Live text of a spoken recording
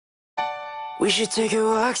We should take a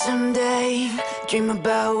walk someday, dream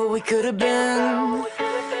about what we could have been.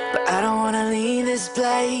 But I don't wanna leave this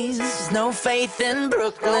place, there's no faith in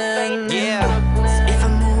Brooklyn. Yeah. If I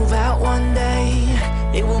move out one day,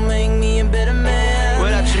 it will make me a better man.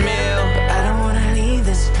 What up, Jamil? But I don't wanna leave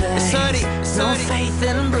this place, It's Hoodie. there's no faith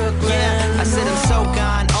in Brooklyn. Yeah, I said I'm so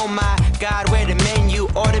gone, oh my God, where the menu?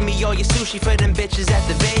 Order me all your sushi for them bitches at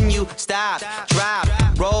the venue. Stop, drop,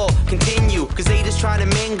 roll, continue, cause they just trying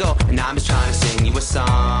to mingle. And I'm just trying to sing you a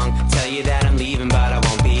song, tell you that I'm leaving but I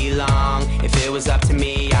won't be long. If it was up to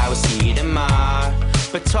me, I would see you tomorrow.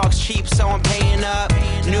 But talk's cheap, so I'm paying up.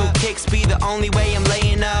 New kicks be the only way I'm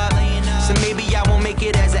laying up. So maybe I won't make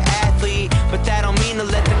it as an athlete, but that don't mean to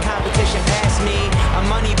let the competition pass me. A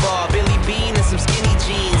money ball, Billy Bean and some skinny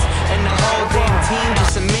jeans, and the whole damn team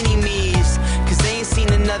just some mini-me's. Cause they ain't seen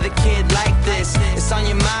another kid like this. It's on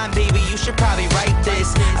your mind, baby, you should probably write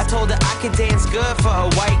this. I told her I could dance good for a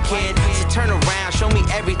white kid, so turn around, show me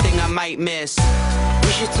everything I might miss.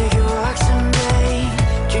 We should take a walk someday,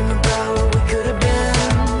 dream about what we could have been.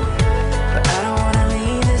 But I don't wanna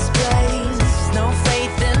leave this place, there's no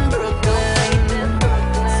faith in Brooklyn.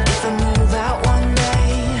 If I move out one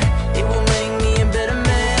day, it will make me a better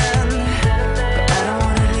man. But I don't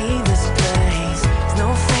wanna leave this place, there's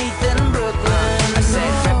no faith in Brooklyn. I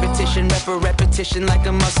said repetition, repetition like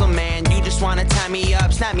a muscle man. You just wanna tie me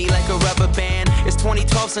up, snap me like a rubber band. It's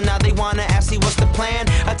 2012, so now they wanna ask me what's the plan.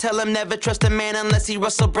 I tell them never trust a man unless he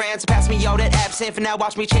Russell Brand. So pass me all that absinthe, for now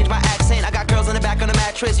watch me change my accent. I got girls on the back on the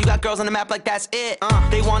mattress, you got girls on the map like that's it.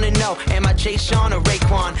 They wanna know, am I Jay Sean or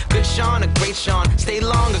Raekwon? Good Sean or great Sean? Stay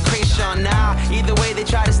long or crazy Sean? Nah, either way they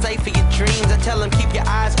try to stay for your dreams. I tell them keep your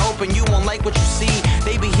eyes open, you won't like what you see.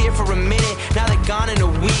 They be here for a minute, now they're gone in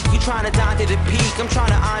a week. You trying to dine to the peak, I'm trying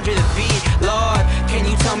to Andre the beat. Lord, can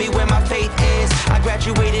you tell me where my faith is? I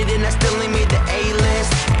graduated and I still ain't made the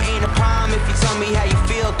A-list. It ain't a problem if you tell me how you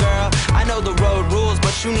feel, girl. I know the road rules,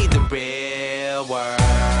 but you need the real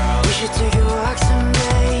world. We should take a walk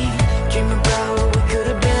someday, dream about what we could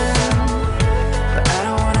have been. But I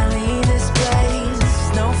don't wanna leave this place,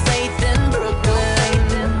 there's no faith in Brooklyn.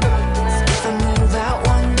 If I move out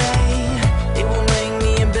one day, it will make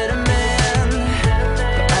me a better man.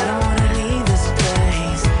 But I don't wanna leave this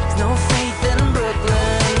place, there's no faith in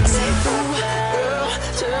Brooklyn. I say, ooh, girl,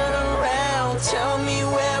 turn around, tell me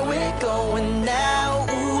where we're going now.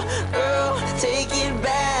 Ooh, girl, take it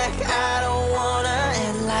back, I don't wanna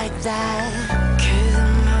end like that.